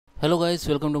Hello guys,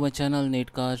 welcome to my channel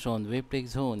Netcast on WebTech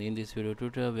Zone. In this video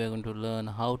tutorial we are going to learn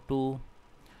how to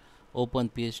open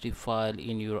PST file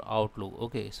in your Outlook.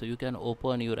 Okay, so you can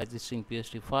open your existing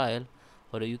PST file,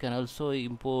 or you can also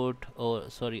export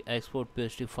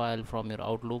PST file from your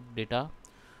Outlook data.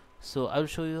 So I will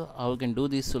show you how you can do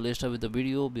this. So let's start with the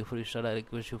video. Before you start, I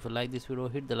request you, if you like this video,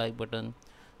 hit the like button,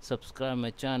 subscribe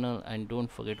my channel, and don't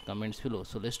forget comments below.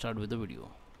 So let's start with the video.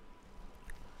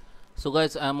 So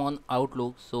guys, I'm on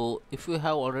Outlook. So if you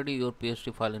have already your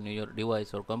PST file in your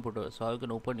device or computer, so how you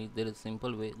can open it? There is a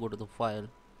simple way. Go to the file,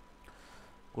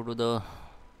 go to the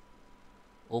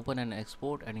open and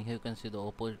export, and here you can see the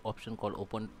option called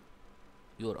open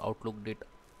your Outlook data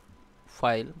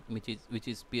file, which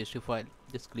is PST file.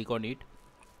 Just click on it.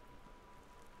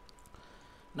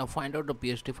 Now find out the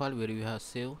PST file where you have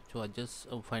saved. So I just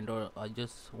I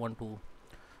just want to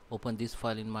open this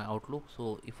file in my Outlook.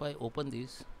 So if I open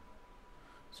this,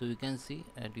 so you can see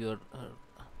at your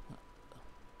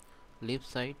left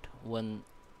side one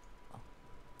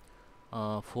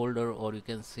folder, or you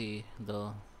can see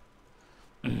the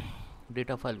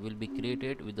data file will be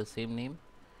created with the same name.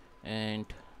 And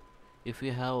if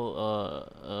you have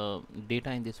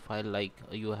data in this file, like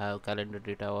you have calendar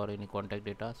data or any contact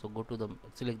data, so go to the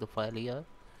select the file here,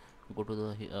 go to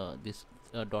the this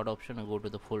dot option and go to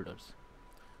the folders.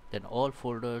 Then all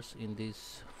folders in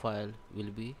this file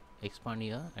will be expand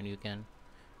here, and you can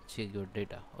check your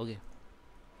data. Okay,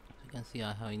 so you can see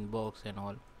I have inbox and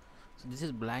all. So this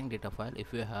is blank data file.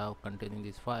 If you have containing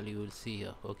this file, you will see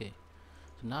here. Okay,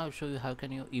 so now I'll show you how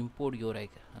can you import your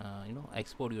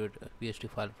export your PST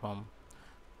file from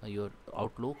your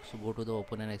Outlook. So go to the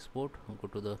open and export, go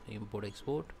to the import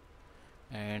export,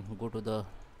 and go to the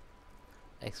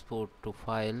export to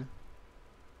file.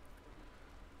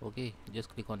 Okay, just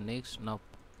click on next. Now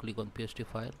click on PST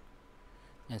file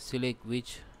and select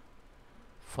which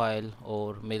file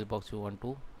or mailbox you want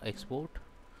to export.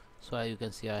 So you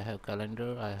can see I have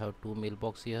calendar, I have two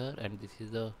mailbox here, and this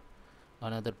is the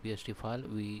another PST file.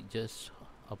 We just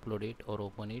upload it or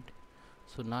open it.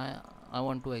 So now I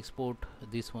want to export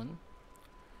this one,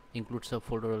 include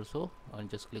subfolder also, and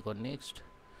just click on next.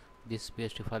 This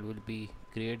PST file will be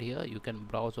created here. You can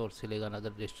browse or select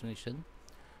another destination.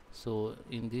 So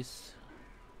in this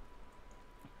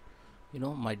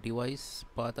my device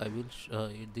path, I will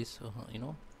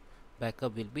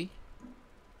backup will be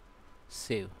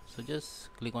save. So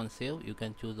just click on save. You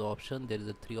can choose the option. There is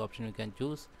a 3 option you can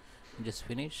choose. Just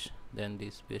finish, then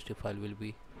this PST file will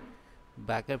be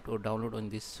backup or download on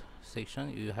this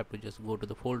section. You have to just go to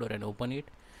the folder and open it,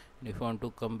 and if you want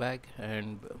to come back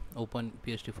and open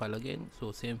PST file again,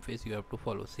 so same phase you have to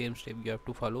follow, same step you have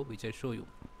to follow, which I show you.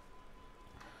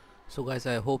 So guys,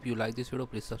 I hope you like this video.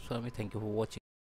 Please subscribe me. Thank you for watching.